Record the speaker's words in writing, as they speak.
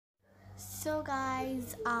So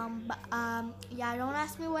guys, yeah, don't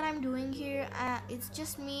ask me what I'm doing here. It's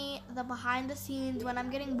just me, the behind the scenes when I'm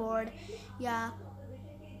getting bored. Yeah,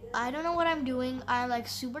 I don't know what I'm doing. I'm like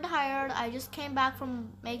super tired. I just came back from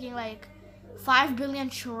making like 5 billion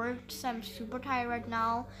shorts. I'm super tired right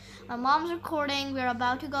now. My mom's recording. We're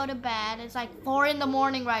about to go to bed. It's like 4 in the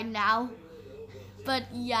morning right now. But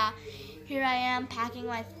yeah, here I am packing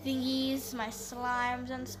my thingies, my slimes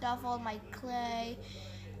and stuff, all my clay.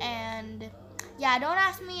 And yeah, don't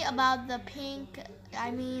ask me about the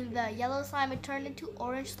the yellow slime. It turned into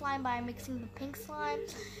orange slime by mixing the pink slime.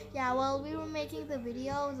 Yeah, while we were making the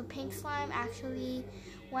video, the pink slime actually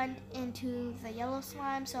went into the yellow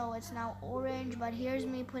slime, so it's now orange. But here's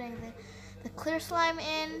me putting the clear slime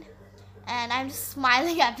in, and I'm just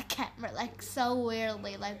smiling at the camera like so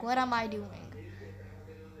weirdly, like what am I doing?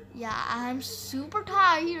 Yeah, I'm super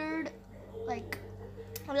tired. Like,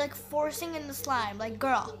 I'm like forcing in the slime. Like,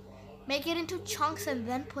 girl, make it into chunks and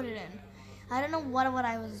then put it in. I don't know what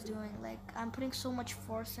I was doing. Like, I'm putting so much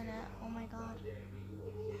force in it. Oh my god.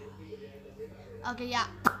 Okay, yeah.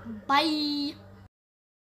 Bye.